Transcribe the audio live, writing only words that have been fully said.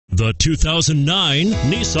The 2009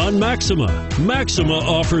 Nissan Maxima. Maxima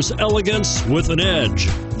offers elegance with an edge.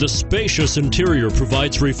 The spacious interior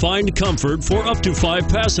provides refined comfort for up to 5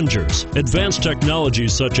 passengers. Advanced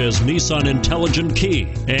technologies such as Nissan Intelligent Key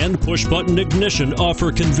and push-button ignition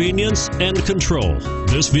offer convenience and control.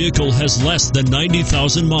 This vehicle has less than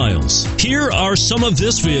 90,000 miles. Here are some of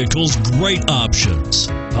this vehicle's great options: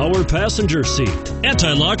 power passenger seat,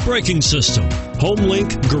 anti-lock braking system,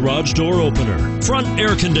 HomeLink garage door opener, front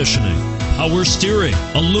air conditioning, power steering,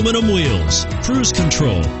 aluminum wheels, cruise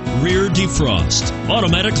control, rear defrost,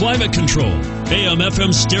 automatic climate control,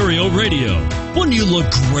 AM/FM stereo radio. Wouldn't you look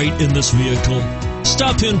great in this vehicle?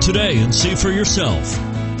 Stop in today and see for yourself.